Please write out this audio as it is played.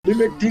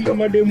Nimetinga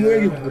mademu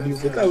wengi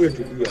kuniseka wewe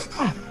tulia.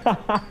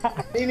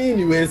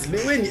 Nini Wesley,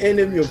 wewe ni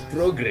enemy of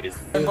progress.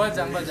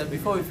 Ngoja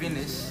before we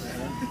finish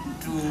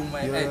to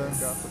my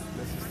ex.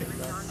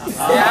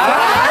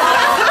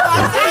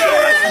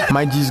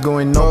 My G's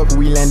going up,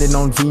 we landed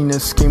on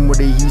Venus. Skin with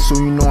the heat, so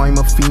you know I'm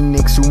a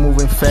phoenix. You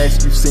moving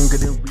fast, you sink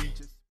it and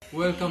reach.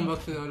 Welcome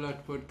back to the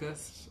Lot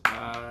Podcast,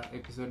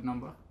 episode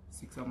number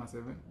 6 or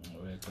 7.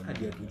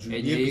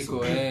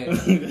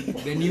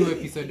 The new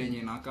episode yenye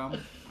inakam.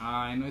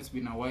 I know it's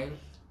been a while.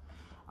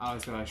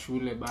 Our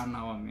shule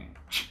bana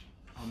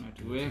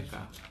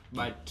wametuweka,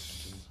 but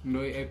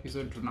no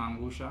episode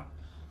tunaangusha.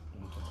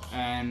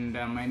 And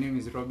my name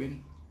is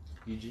Robin,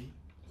 EG,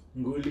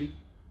 Nguli,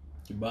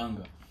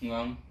 Kibanga,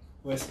 Ngam,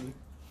 Wesley,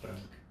 Frank.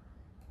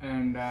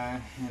 And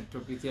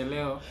topic ya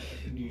leo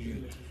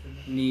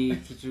ni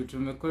kitu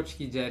tumekuwa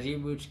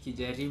tukijaribu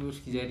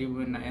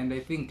na and I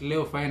think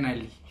leo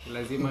finally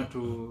lazima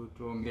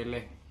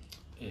tuongele.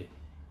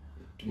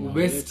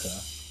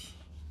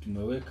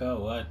 Tumeweka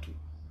watu.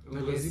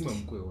 Lazima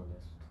mkue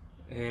honest.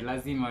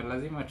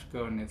 Lazima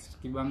tukue honest.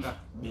 Kibanga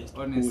Best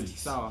honest police.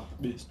 sawa.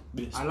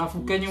 Best.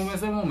 Alafu Kenya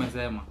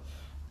umesema.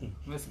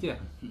 Umesikia?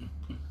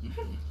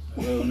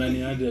 Wewe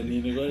unaniadia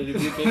nini? Kwa nini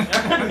nipe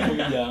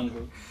kuja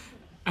yangu?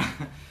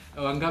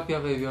 Wangapi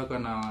hapa hivi wako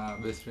na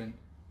best friend?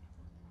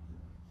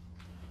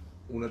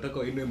 Unataka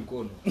uinue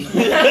mkono.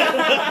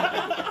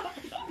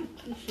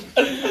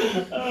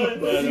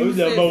 Bwana huyu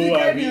jamaa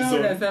huwa reason.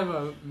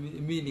 Unasema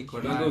mimi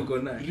niko na. Uko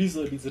naye.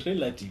 Reason is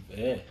relative.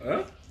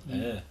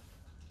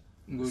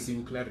 Si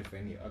you clarify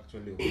ni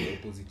actually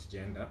opposite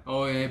gender.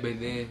 Oh yeah, by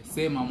the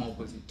same or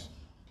opposite.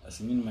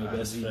 As mean my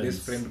best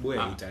friend boy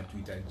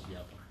itatuitaji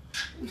hapa.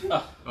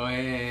 Oh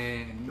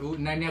yeah.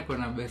 Nani ako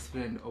na best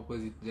friend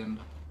opposite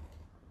gender?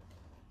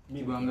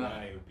 Mimi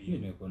Banga. Mimi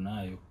niko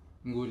nayo.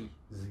 Nguli.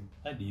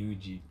 Hadi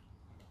UG.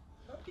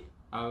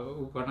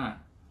 Uko na?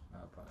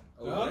 Hapana.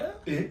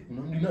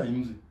 Unamdina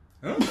mzee.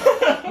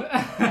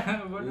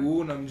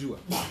 Unamjua?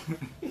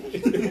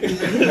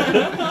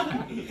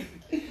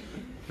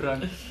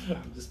 Frank.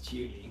 I'm just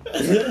chilling.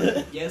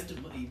 Yes to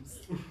vibes.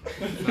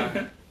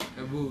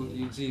 Abu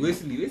Eugene.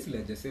 Wesley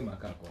hajasema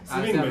kako.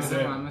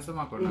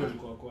 Amesema kona.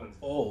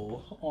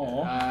 Oh.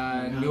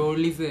 Ndio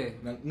ulize.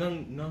 No.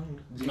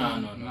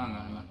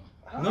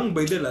 No.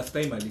 By the last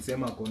time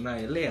alisema kona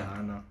ile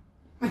hana.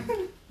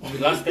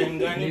 Last time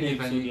gani ni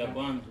episode ya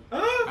kwanza?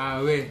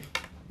 We.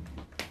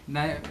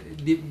 Na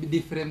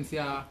difference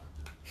ya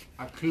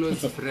a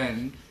close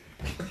friend.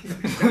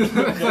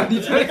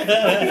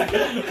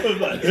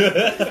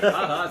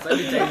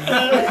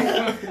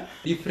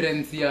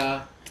 Difference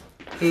ya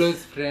close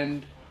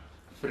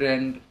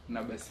friend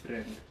na best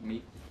friend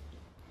ni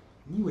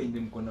Niwe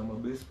ndio mko na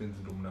best friends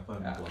ndio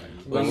mnafahamu kwa hiyo.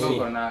 Bango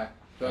kona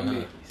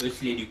tuambie.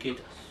 Wesley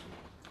educators.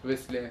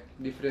 Wesley,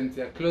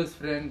 difference ya close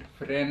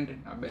friend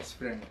na best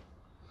friend.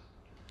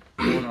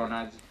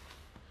 Unaonaje?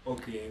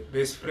 Okay,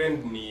 best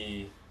friend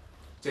ni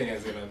chenye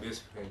zina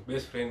best friend.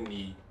 Best friend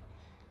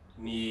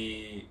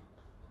ni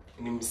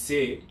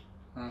msee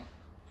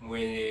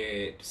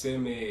mwenye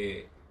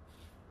tuseme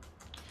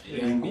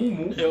ni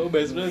ngumu. Yo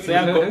best friend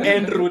yako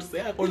Andrew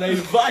yako na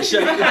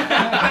Ivasha.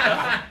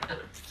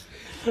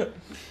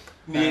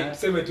 Ni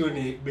tuseme tu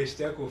ni best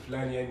yako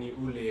fulani, yani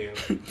ule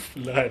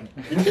Fulani.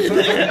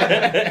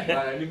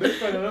 Ni best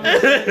friend na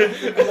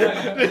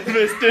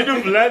Best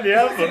yenu fulani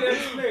hapo.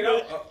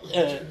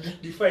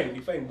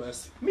 define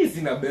basi. mimi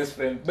sina best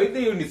friend. By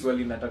the way ni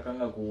swali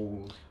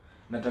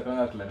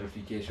natakanga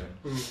clarification.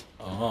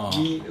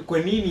 Ni kwa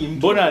nini mtu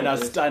Mbona ana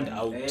stand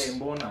out?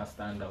 Mbona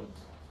stand out?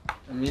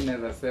 Mimi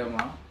naweza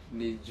sema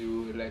ni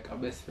juu like a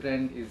best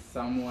friend is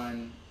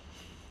someone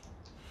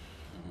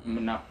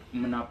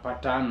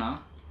mnapatana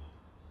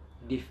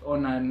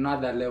on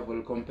another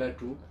level compared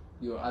to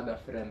your other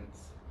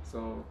friends.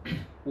 So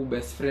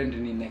best friend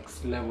ni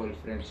next level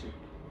friendship.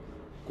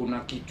 Kuna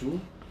kitu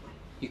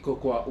iko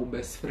kwa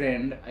best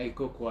friend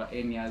haiko kwa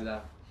any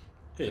other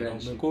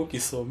friendship. Umekuwa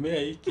ukisomea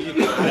hiki.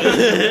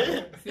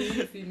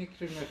 Si ni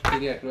kitu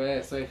nafikiria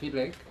tu. So I feel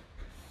like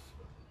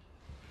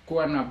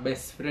kuwa na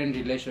best friend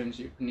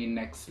relationship ni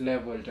next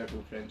level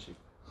tatu friendship.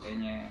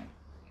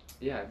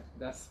 Yeah,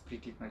 that's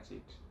pretty much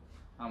it.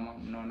 Ama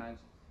mnaonaje?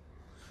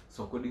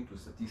 So according to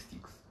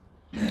statistics,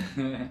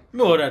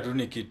 Mbona tu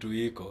ni kitu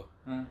iko.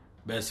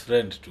 Best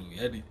friend tu.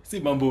 Yaani si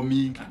mambo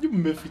mingi.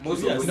 Mmefikiria.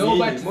 most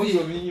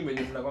of mimi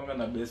mwenye tunakwanga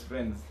na best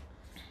friends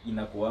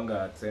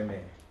inakuanga tuseme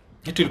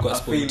Kitu ilikuwa a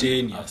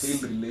spontaneous.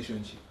 failed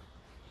relationship.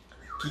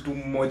 Kitu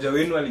mmoja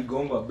wenu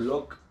aligongwa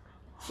block.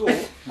 So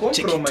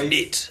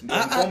compromise.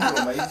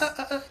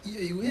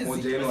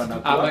 Mmoja wenu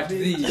anakuwa.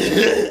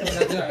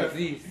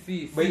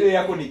 By the way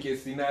yako ni case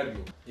scenario.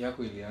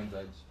 Yako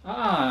ilianzaje?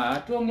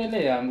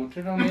 Tuongelee yangu,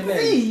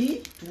 tunaongelea.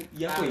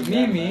 Yako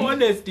mimi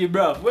Honesty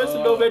bro. Wewe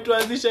ndio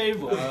umetuanzisha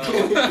hivyo.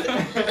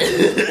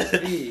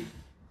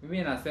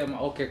 mimi nasema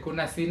okay,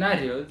 kuna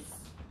scenarios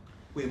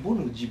wewe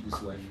mbona ujibu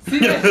swali?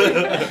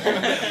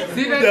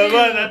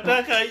 Jamaa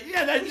nataka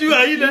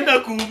anajua hii naenda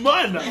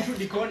kuumana.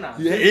 Tudikona.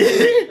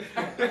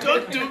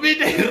 Talk to me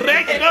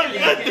direct, don't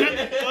go through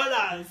the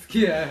corners.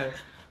 Sikia,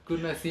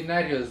 kuna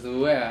scenarios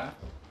where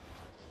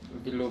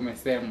vile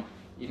umesema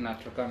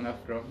inatokana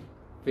from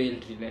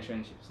failed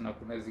relationships, na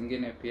kuna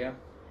zingine pia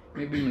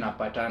maybe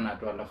mnapatana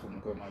tu alafu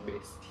mko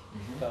mabesti.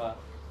 Sawa.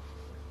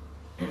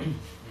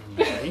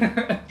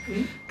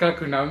 Kama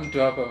kuna mtu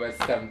hapa basi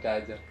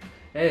tamtaja.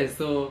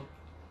 So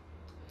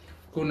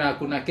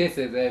kuna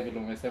cases vile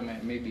umesema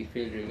maybe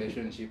failed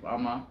relationship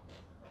ama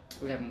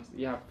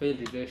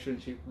failed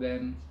relationship,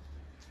 then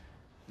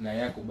na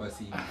yako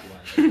basi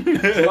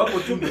kwanza. So hapo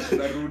tu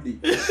tunarudi.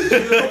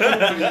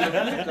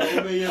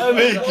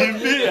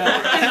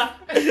 Amekimbia.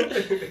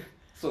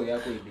 So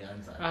yako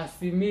ilianza.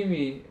 Si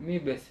mimi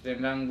best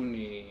friend yangu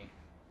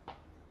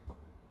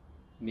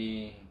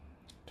ni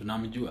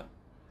tunamjua.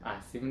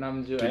 Si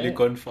mnamjua. Tuli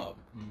confirm.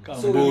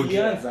 So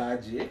ilianza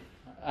aje?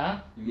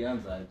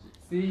 Ilianza aje?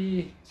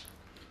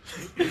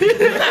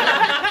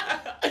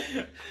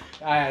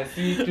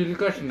 Si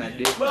tulikuwa tuna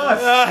date.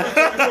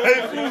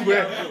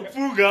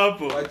 Funga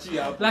hapo.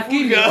 Wachia hapo.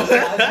 Lakini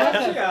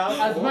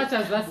as much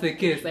as that's the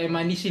case,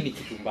 haimaanishi ni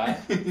kitu mbaya.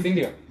 Si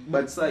ndio?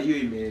 But sasa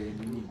hiyo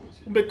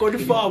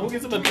Umeconfirm,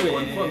 ukisema tu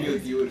confirm hiyo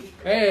theory.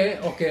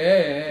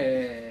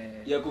 Okay.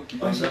 Yako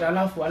kibanga.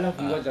 Alafu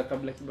ngoja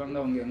kabla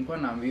kibanga ungekuwa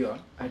naambiwa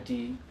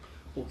ati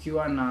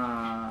ukiwa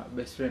na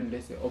best friend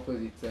let's say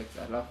opposite sex,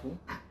 alafu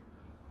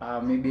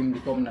maybe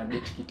mlikuwa mna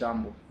date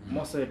kitambo,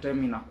 most of the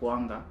time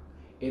inakuanga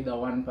either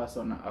one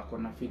person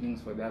akona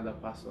feelings for the other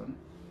person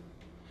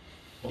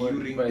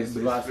During vice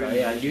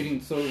versa.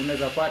 During, so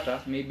unaweza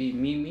pata maybe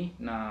mimi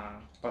na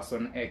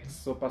person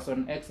X, so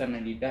person X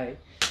analidai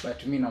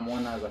but mimi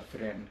namuona as a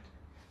friend,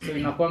 so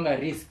inakuanga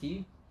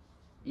risky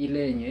ile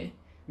yenye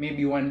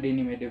maybe one day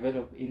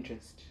nimedevelop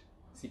interest,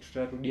 si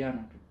tutarudiana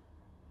tu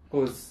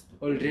cause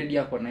already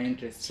yako na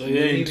interest, so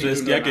yeah,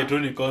 interest yake tu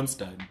ni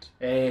constant.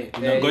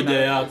 Ngoja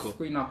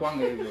yako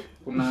inakuanga hivyo,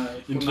 kuna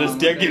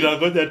interest yake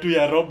inangoja tu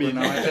ya Robin.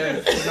 Kuna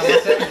matendo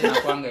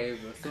inakuanga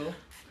hivyo. So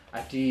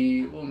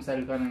ati huyo msali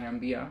alikuwa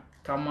ananiambia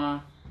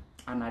kama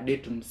ana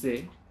date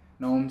mse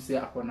na huyo mse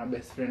ako na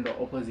best friend wa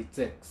opposite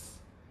sex,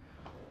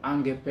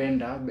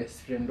 angependa best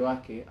friend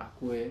wake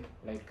akue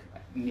like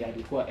ni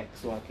alikuwa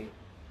ex wake,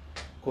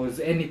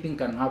 cause anything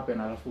can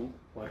happen alafu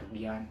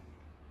warudiane.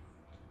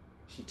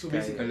 So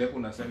basically hapo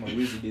unasema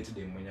huwezi date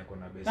dem mwenye ako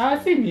na best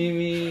friend. Si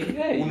mimi.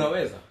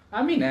 Unaweza?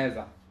 Mimi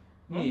naweza.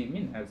 Mimi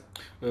naweza.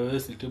 Wewe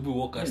si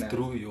tebu walk us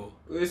through yo.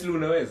 Wewe si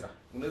unaweza?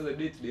 Unaweza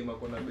date dem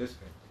ako na best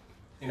friend.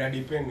 Ina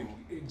depend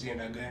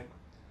gender gani.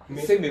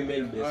 Same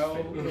male best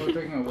friend. We're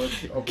talking about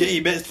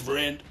Okay, best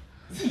friend.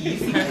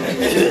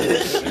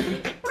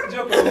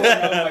 Jopo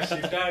la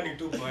mashindani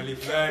tu mahali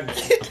fulani.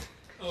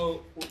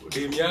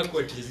 Dem yako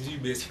ati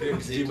best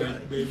friend,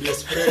 my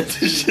best friend.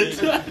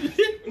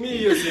 Mimi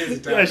hiyo siwezi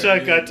taka.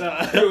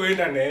 Yashakata. Wewe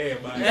uenda na yeye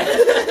bana.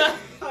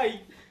 Hai.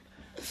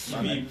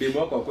 Mimi dem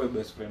wako akue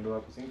best friend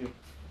wako, si ndio?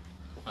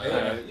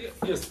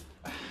 Yes.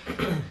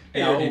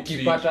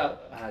 Ukipata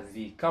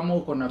kama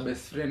uko na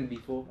best friend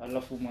before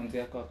alafu mwanzi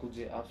yako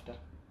akuje after,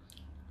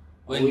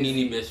 wewe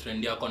nini best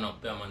friend yako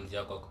anakupea manzi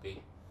yako akupei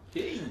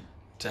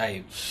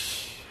time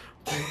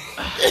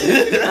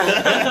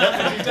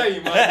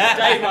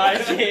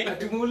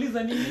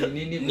Tumuuliza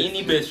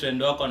nini best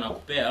friend wako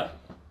anakupea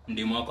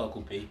ndimo wako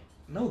akupei.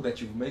 Now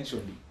that you've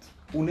mentioned it,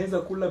 unaweza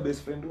kula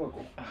best friend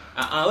wako?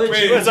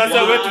 wewe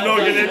sasa wewe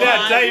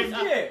tunaongelea time.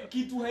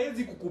 Kitu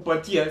haezi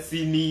kukupatia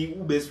si ni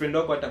best friend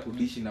wako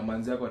atakudishi na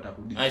manzi yako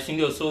atakudishi. Si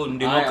ndio? So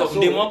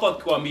ndimo wako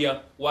akikwambia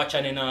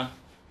waachane na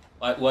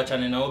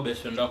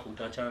best friend wako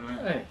utaachana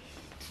naye.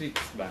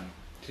 Tricks bana,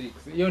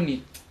 tricks.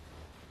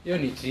 Hiyo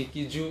ni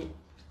tricky juu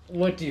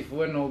what if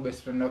wewe na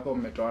best friend wako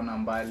umetoana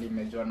mbali,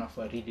 mmejuana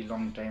for a really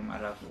long time,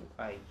 alafu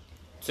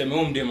sema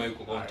huyo mdema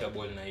yuko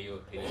comfortable na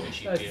hiyo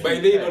relationship. By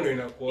the way ndio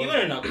inakuwa.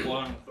 Even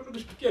inakuwa.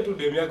 Tukishtukia tu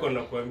dem yako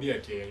anakuambia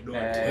ati I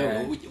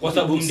don't. Kwa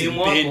sababu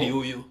mdemo wako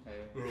huyo.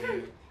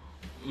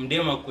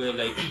 Mdema kwa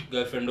like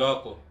girlfriend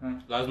wako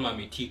lazima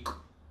ametik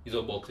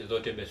hizo boxes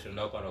zote best friend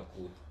wako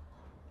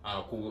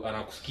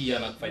anakusikia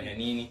na kufanya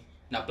nini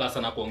na plus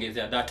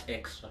anakuongezea that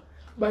extra.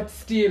 But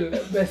still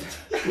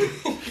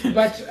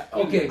but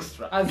okay,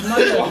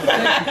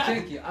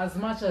 as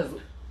much as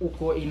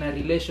uko in a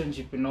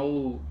relationship na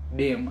huyo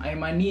dem,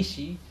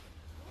 haimaanishi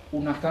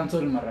una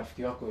cancel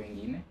marafiki wako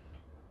wengine.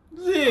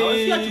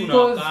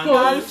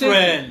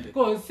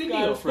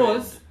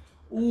 Because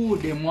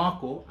dem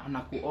wako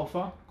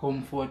anakuoffer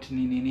comfort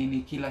nini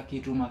kila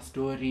kitu, ma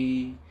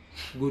story,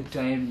 good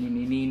time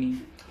nini,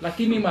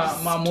 lakini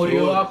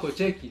mamorio wako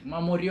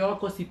mamorio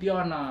wako si pia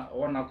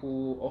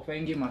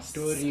wanakuoffer ma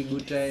story,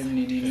 good time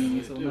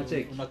nini, so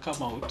unacheki una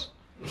come out.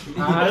 Si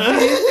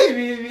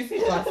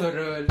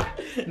personal,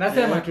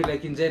 nasema tu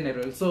like in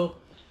general. So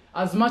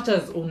as much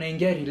as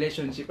unaingia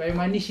relationship,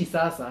 haimaanishi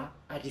sasa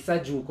ati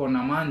saju uko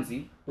na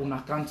manzi una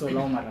cancel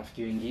au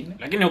marafiki wengine,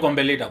 Lakini uko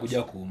mbele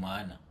itakuja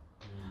kuumana.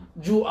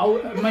 juu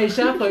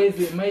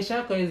maisha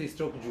yako hizi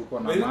stroke juu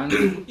kwa na man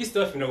hii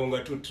stuff inagonga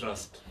tu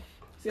trust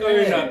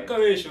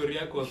kama shauri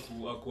yako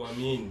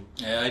akuamini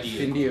hadi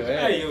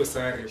ndio hiyo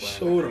sare bwana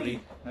Sorry.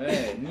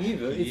 ni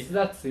hivyo it's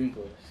that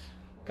simple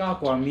kama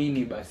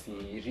kuamini basi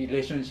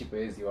relationship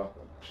hizi wako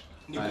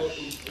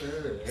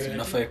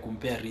Unafaa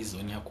kumpea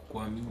reason ya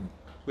kukuamini.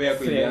 wewe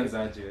yako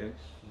ilianza aje wewe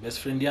Best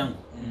friend yangu.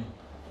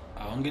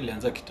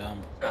 Aongelianza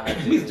kitambo.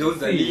 mimi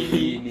sijauliza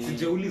nini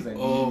sijauliza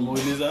nini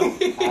Muuliza.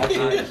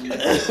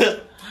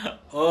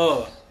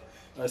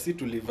 Asi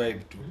tuli vibe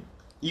tu.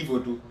 hivyo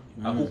tu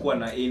hakukuwa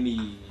na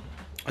any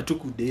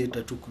Hatukudate,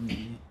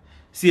 hatukuni.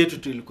 Si yetu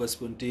tu ilikuwa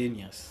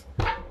spontaneous.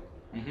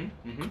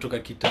 Kutoka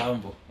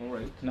kitambo.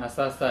 alright na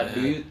sasa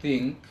do you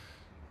think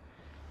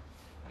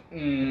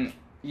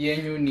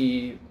yenyu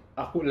ni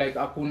like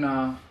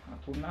hakuna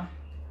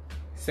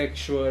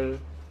sexual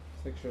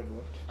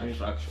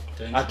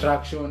what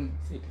attraction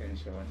si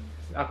tension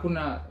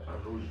hakuna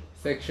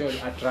sexual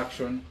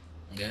attraction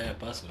Yeah,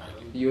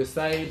 personally. your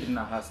side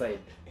na her side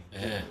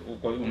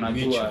uko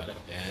unajua Mutual.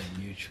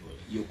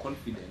 you're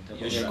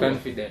confident you're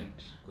confident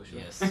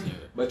Yes. Sir.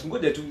 but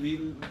ngoja tu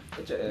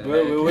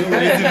Wewe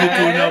hizi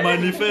vitu una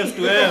manifest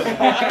wewe.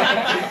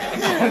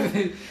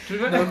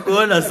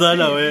 Nakuona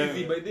sana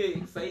wewe. by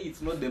the say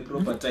it's not the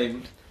proper time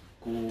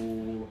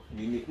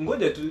nini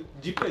ngoja tu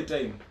jipe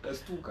time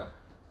tastuka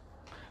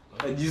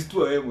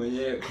ajistua wewe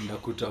mwenyewe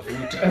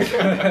Ndakutafuta.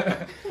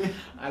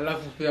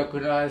 alafu pia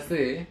kuna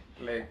wase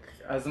like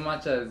as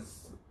much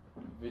as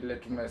vile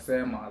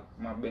tumesema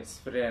my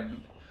best friend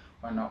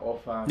wana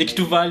offer Ni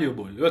kitu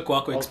valuable. Wewe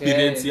kwako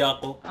experience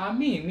yako.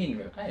 mimi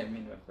nimefurahi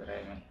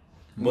man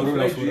Mbona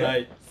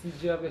unafurahi?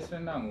 sijua best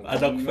friend yangu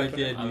Hata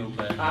kufuatia nini?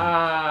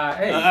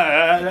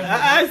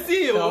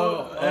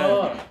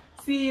 So,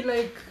 see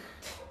like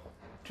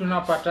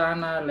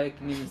tunapatana like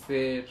ni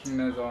mse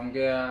tunaweza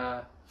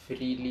ongea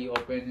freely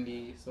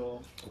openly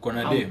so Uko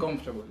na I'm dem?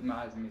 comfortable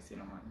na azimi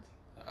sina man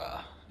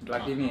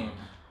lakini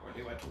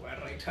wale watu wa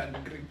right hand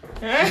grip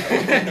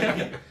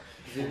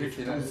zili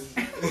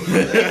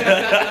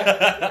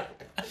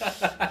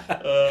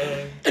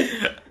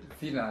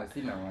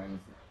sina man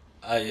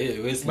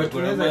Wewe si but uko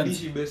na unaweza man.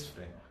 dishi best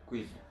friend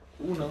kweli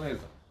unaweza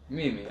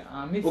mimi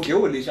okay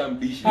wewe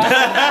ulishamdishi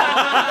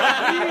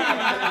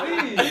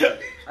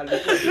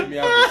alikuwa timu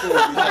yako so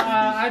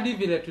ulishamdishi hadi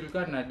vile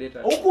tulikuwa na date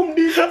huko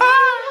mdishi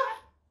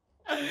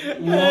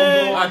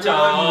Acha.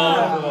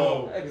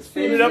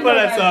 Mimi hapa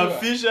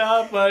nasafisha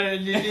hapa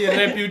nini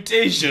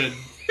reputation.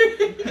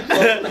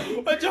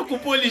 Wacha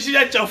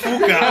kupolishia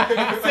chafuka.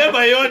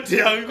 Sema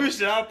yote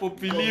angusha hapo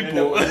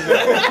Pilipo.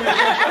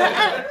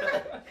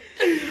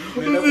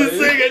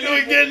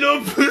 Usisenge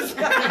no pussy.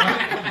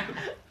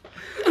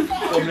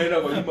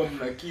 mnaenda kwa nyumba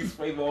mna kiss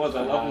 5 hours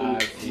alafu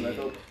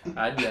mnatoka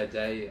hadi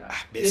ajai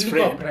best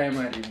ilikuwa friend.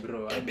 primary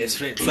bro Best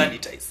friend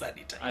sanitize.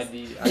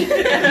 hadi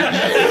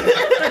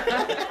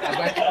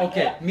but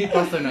okay me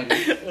personally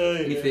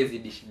ni says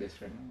dish best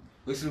friend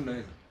wewe si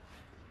unaweza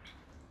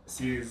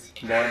siwezi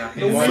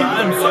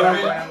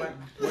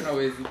mbona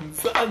wezi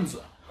Sanza.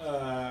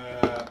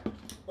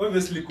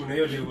 Obviously kuna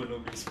hiyo level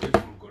of respect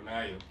mko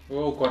nayo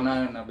wewe uko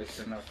nayo na best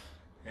friend yako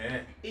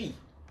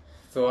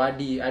so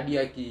hadi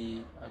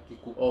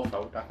akiku offer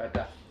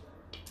utakata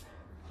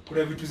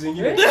kuna vitu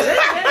zingine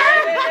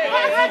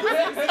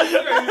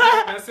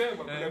nasema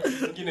kuna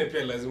vitu zingine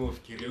pia lazima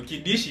ufikirie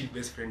ukidishi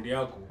best friend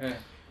yako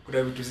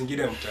kuna vitu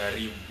zingine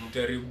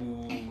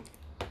mtaribu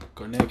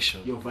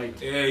Connection.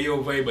 hiyo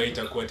vibe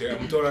itakuwa tena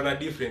mtaona na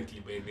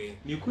differently by the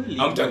ni kweli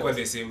hamtakuwa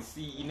the same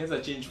si inaweza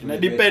change for Ina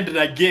the depend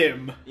na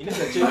game.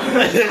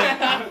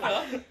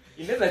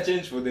 inaweza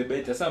change for the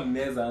better sasa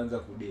mnaweza anza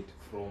kudate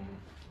from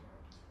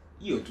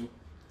hiyo tu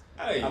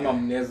ama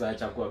mnaweza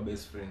acha kuwa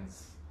best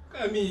friends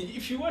I mean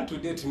if you want to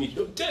date me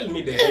don't tell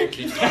me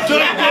directly Don't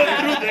go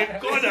through the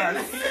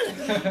corners.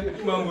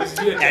 mambo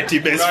sio Ati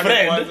best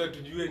friend. kwanza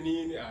tujue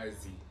nini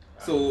azi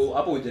so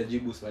hapo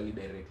hujajibu swali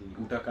directly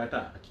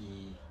utakata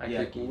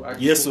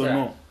Yes or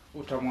no?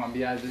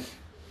 utamwambiaje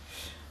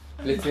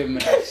let's say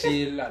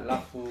chill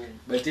alafu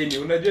but yani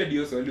unajua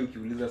ndio swali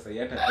ukiuliza sasa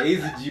hata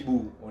haizi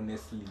jibu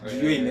honestly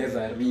ndio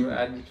inaweza haribu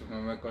hadi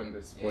tumemeka on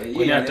the spot hiyo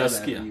Kwani inaweza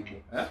atasikia? haribu.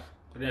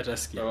 Kwani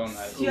atasikia?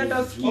 Si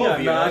atasikia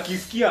na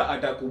akisikia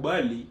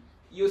atakubali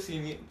hiyo si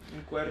ni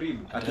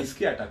kuharibu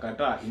akisikia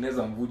atakataa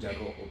inaweza mvuja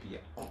roho pia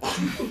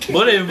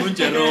Mbona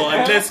ivunje roho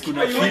unless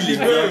kuna feeling.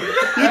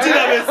 Yote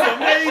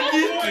amesema hiki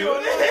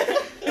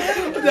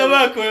kitu.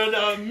 Jamaa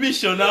kuna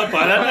mission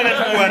hapa.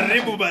 Anataka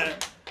kuharibu bana.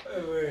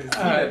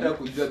 nataka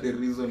kujua the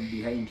reason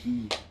behind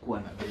hii kuwa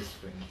na best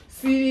friend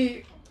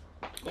si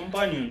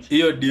companion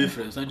Hiyo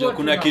difference. Unajua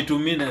kuna kitu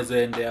mimi naweza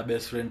endea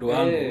best friend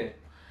wangu.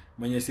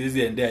 Mwenye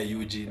siwezi endea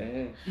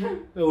Eugene.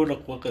 Wewe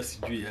unakuwa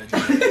sijui aje.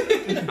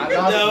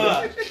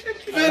 alafu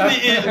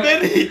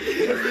Very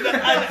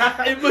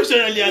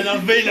emotionally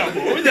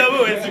unavailable. Jamaa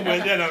wewe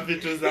mwendea na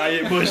vitu za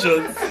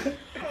emotions.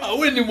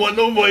 Wewe ni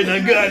mwanaume aina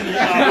gani?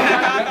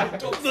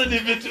 Toxic ni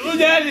vitu.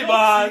 Unajali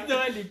basi,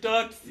 wewe ni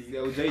toxic.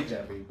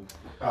 hujaijaribu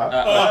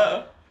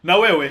Na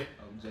wewe?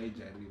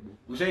 hujaijaribu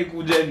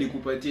ushaikuja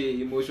nikupatie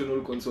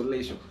emotional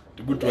consolation.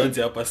 Hebu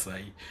tuanze hapa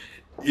sahi.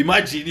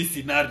 Imagine hii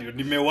scenario,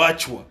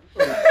 nimewachwa.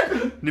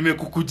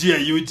 Nimekukujia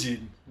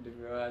Eugene.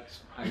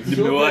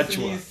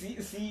 Nimewachwa.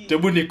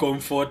 Hebu ni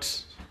comfort.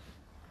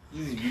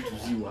 Hizi vitu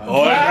ziwa.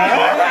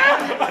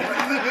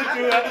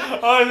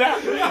 Ona.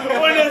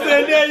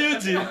 Unasaidia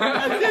Eugene.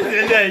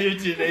 Unasaidia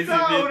Eugene na hizi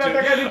vitu.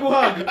 Unataka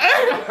nikuhug?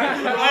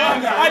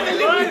 At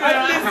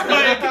least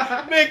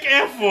make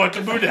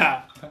effort,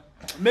 Buddha.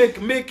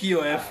 Make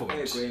your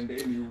effort.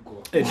 Kwendeni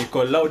huko.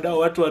 Niko loud,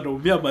 watu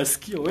wanaumia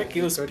masikio. Weke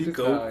hiyo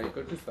speaker huko.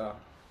 Iko tu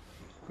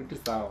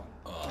sawa.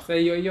 Sasa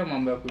hiyo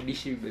mambo ya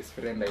kudishi best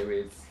friend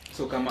haiwezi.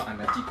 So kama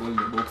ana tick all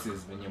the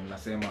boxes venye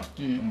mnasema,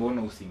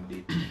 mbona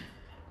usimdate?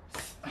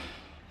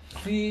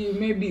 See,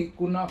 maybe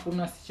kuna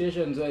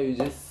situations where you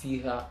just see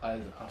her as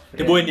a friend.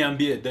 Tebo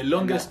niambie the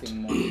longest,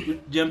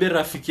 niambie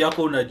rafiki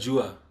yako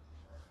unajua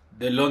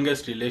the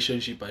longest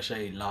relationship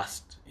ashai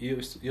last.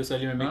 Hiyo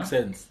swali make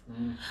sense.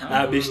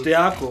 Beshte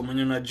yako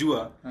mwenye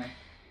unajua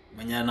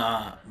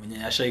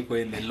mwenye ashai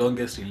kwa the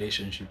longest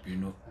relationship, you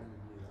know.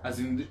 As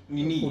in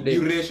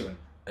duration.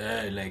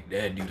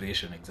 Like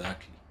duration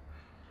exactly.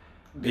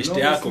 Beshte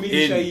yako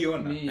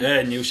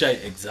ni ushai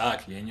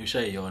exactly, ni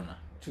ushaiona.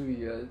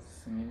 2 years.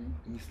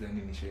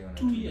 Mimi nishaiona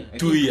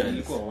 2 years.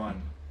 Ilikuwa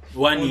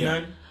 1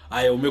 year.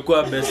 Aya,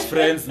 umekuwa best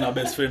friends na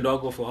best friend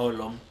wako for how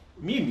long?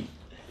 Mimi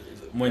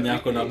Mwenye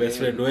yako na best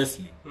friend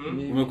Wesley.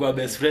 Umekuwa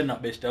best friend na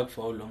best yako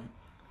for how long?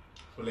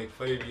 For like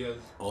 5 years.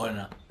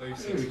 Ona.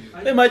 5-6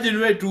 years. Imagine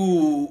wewe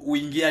tu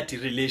uingia ati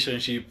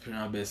relationship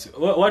na best.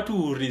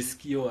 Watu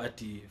riskio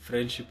ati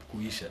friendship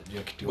kuisha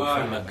ndio kitu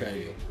kufanya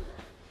kayo.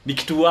 Ni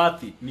kitu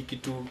wapi? Ni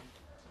kitu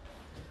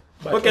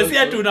okay, si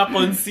ati una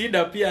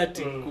consider pia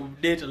ati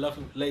kudate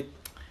alafu like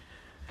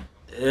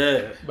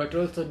But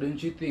also,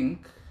 don't you think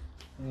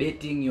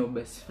dating your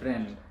best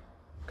friend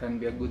can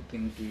be a good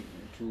thing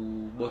to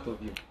both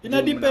of you?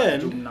 Ina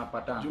depend.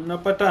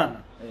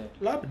 Mnapatana.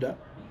 Labda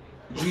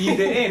in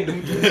the end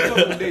mtu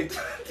date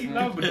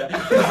labda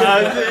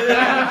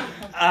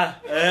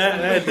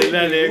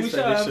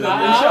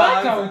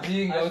Acha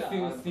ujinga,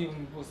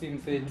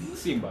 usimseti.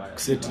 si mbaya.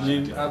 Kuset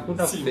nini?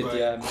 Hakuna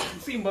kusetiana.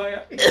 Si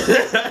mbaya.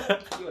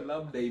 Hiyo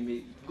labda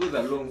goes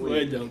a long way.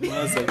 Wewe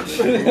jamaa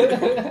sasa.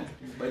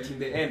 But in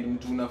the end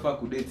mtu unafaa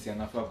kudate, si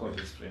anafaa kuwa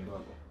best friend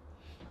wako.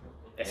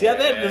 Si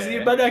hata si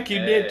baada ya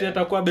kidate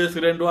atakuwa best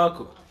friend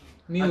wako.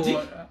 Mimi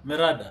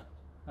Merada.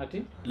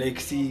 ati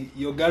Like see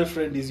your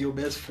girlfriend is your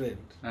best friend.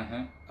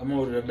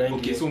 Ama unadangi.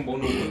 Okay, so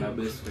mbona uko na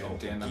best friend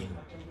tena?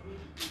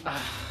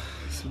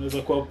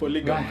 Unaweza kuwa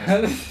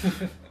polygamous.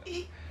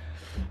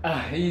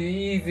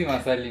 Hizi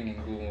maswali ni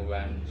ngumu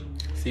bana.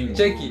 Single.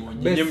 Cheki,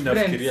 best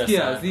mnafikiria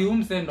friend sana. si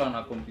umsendo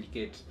ana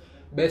complicate.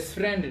 Best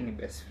friend ni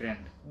best friend.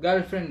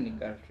 Girlfriend ni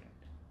girlfriend.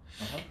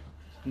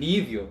 Ni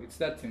hivyo, it's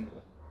that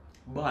simple.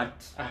 But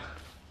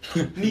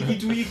ni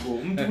kitu iko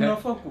mtu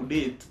unafaa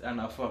kudate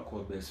anafaa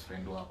kuwa best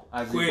friend wako.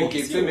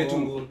 Okay, sema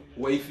tu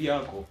wife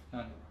yako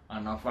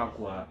anafaa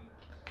kuwa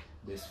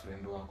best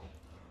friend wako.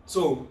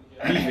 So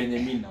mimi venye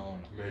mimi naona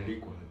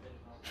imeandikwa.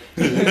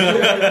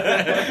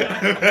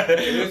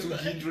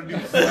 Let's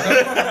introduce.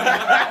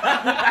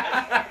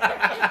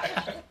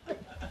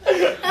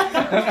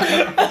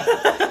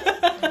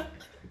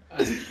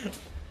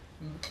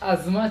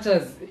 As much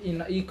as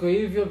iko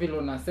hivyo vile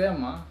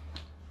unasema,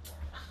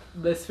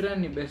 best friend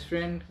ni best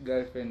friend,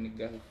 girlfriend ni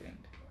girlfriend.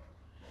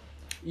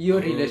 Hiyo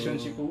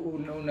relationship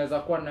unaweza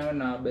kuwa nayo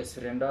na best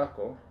friend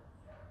wako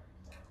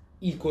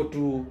iko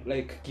tu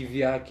like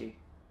kivyake.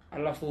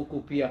 Alafu huku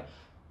pia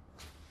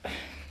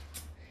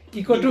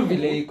iko tu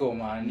vile iko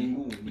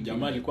man.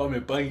 Jamaa alikuwa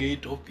amepanga hii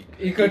topic.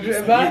 Iko tu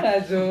bana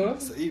jo.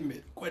 Sasa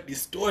imekuwa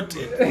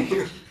distorted.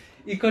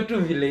 Iko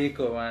tu vile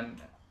iko man.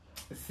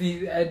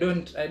 See, I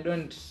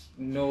don't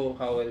know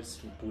how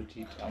else to put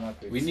it.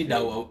 We need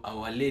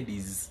our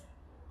ladies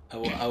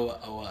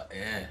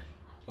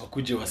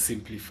wakuje wa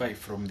simplify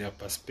from their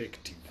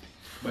perspective.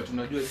 But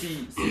unajua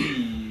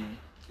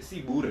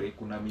si bure,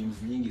 kuna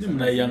memes nyingi sana.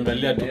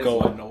 Mnaiangalia tu kwa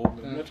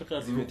wanaume.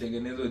 Mnataka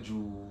zimetengenezwa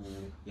juu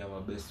ya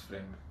my best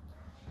friend.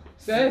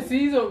 Sasa si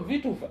hizo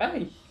vitu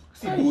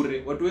si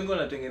bure. Watu wengi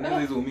wanatengeneza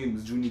hizo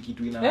memes juu ni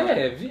kitu ina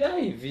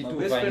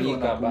vitu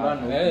fanyika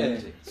bana.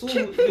 So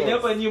ni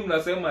hapa nyinyi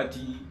mnasema ati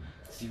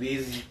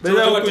siwezi.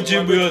 Bila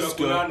kujibu hiyo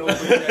story.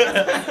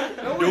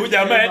 Ndio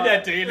jamaa aende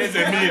atengeneze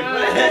meme.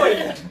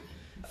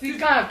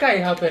 Sika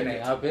kai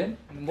happen.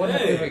 Mbona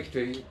sema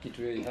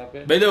kitu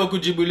happen? Baada ya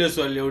kujibu ile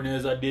swali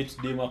unaweza date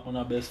dem ako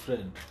na best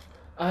friend.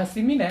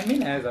 Si mimi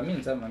naweza.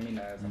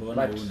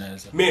 Mbona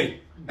unaweza? Male.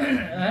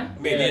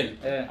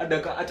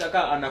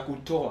 Ataka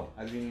anakutoa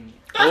as in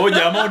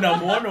jamaa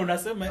unamuona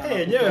unasema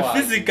yenyewe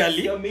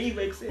physically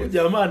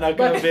jamaa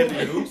anakaa very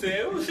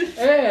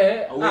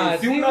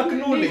si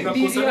unaknuli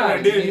unakosana na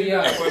deni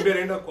nakwambia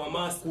naenda kwa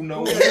mask kuna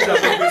unaweza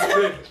best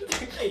friend.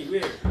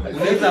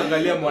 Unaweza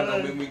angalia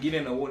mwanaume mwingine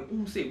na uone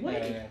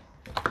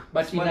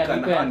but ina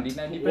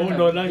depend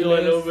unaona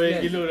wale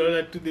wengine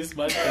unaona to this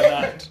man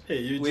cannot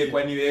wewe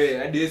kwani wewe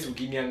hadi Yesu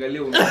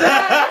ukiniangalia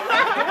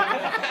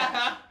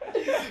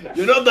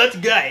you know that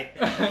guy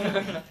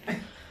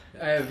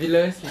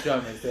vile mtu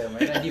amesema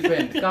ina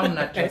depend kama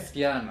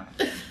mnatrustana.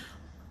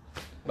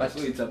 But so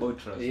it's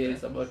about trust. Yeah,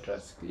 it's about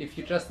trust. If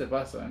you trust the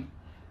person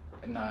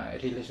na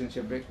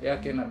relationship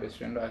yake na best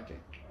friend wake,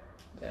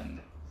 then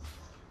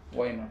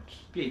why not?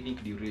 Pia I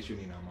think duration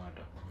ina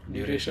matter.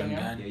 Duration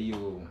ya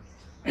hiyo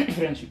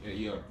friendship.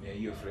 Ya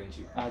hiyo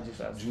friendship.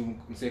 Just as Juu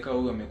mseka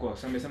huyu amekuwa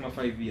amesema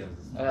 5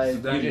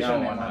 years.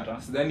 duration ina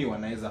matter. Sidhani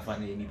wanaweza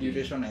fanya anything.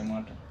 Duration ina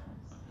matter.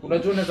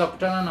 Unajua unaweza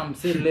kutana na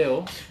msee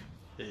leo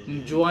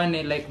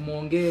mjuane like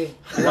muongee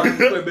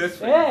Kwa best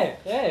friend.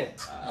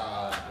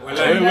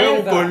 wewe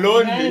uko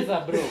lonely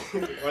bro.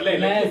 Wala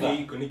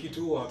ile ni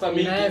kitu hapo.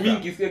 Sasa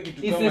mingi sio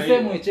kitu kama hiyo.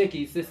 Isesemo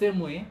cheki,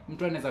 isesemo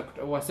mtu anaweza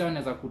wasee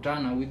wanaweza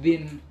kutana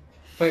within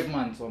 5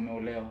 months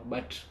wameolewa,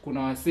 but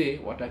kuna wasee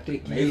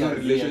watatake Na hizo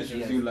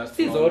relationships you last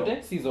si for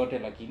zote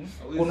lakini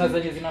kuna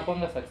zenye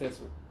zinapanga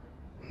successful.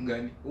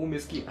 Gani?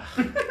 Umesikia?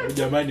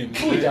 jamani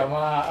Huyu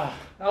jamaa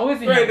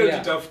hawezi Wewe ndio niambia.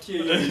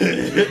 tutafutie hiyo.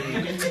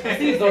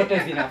 Si zote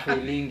zina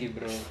feeling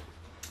bro.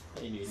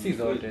 Si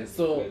zote.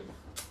 So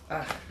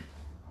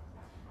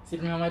si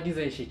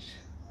tumemaliza hii shit.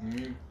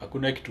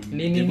 hakuna kitu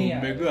Nini?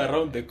 mmego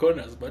around the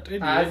corners but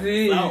anyway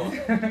Azi. sawa.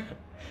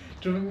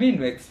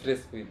 Tumebeen express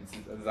feelings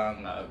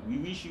zangu. We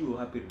wish you a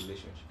happy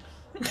relationship.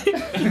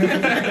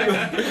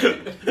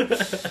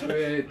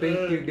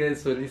 Thank you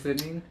guys for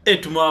listening.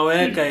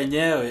 Tumewaweka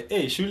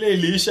yenyewe shule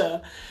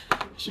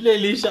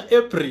iliisha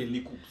April Ni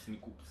coops.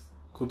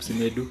 Kups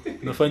medu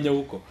unafanya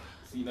huko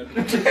Sina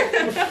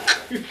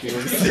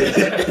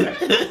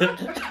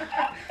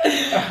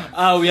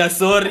we are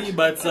sorry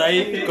but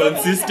say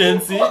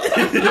consistency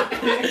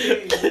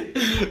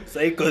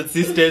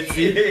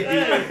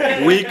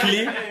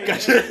weekly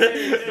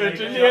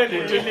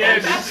tulieni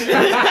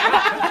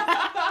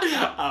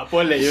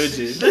pole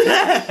yoje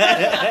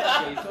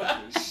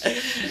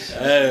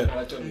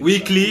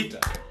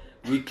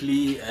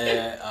weekly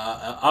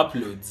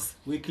uploads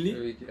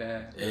weekly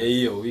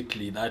hiyo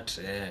weekly that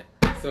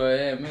So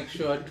make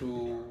sure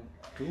to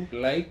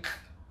like,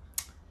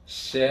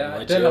 share,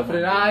 Wacha tell a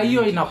friend.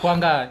 Hiyo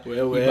inakuanga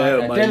Wewe,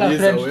 ibada. Tell a maliza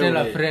friend, tell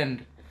a wewe. friend.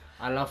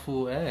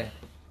 Alafu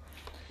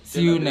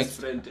see you next.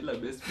 Tell a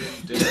best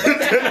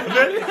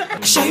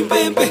friend. Shame,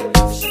 baby.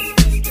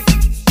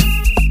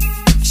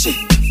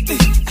 Shame,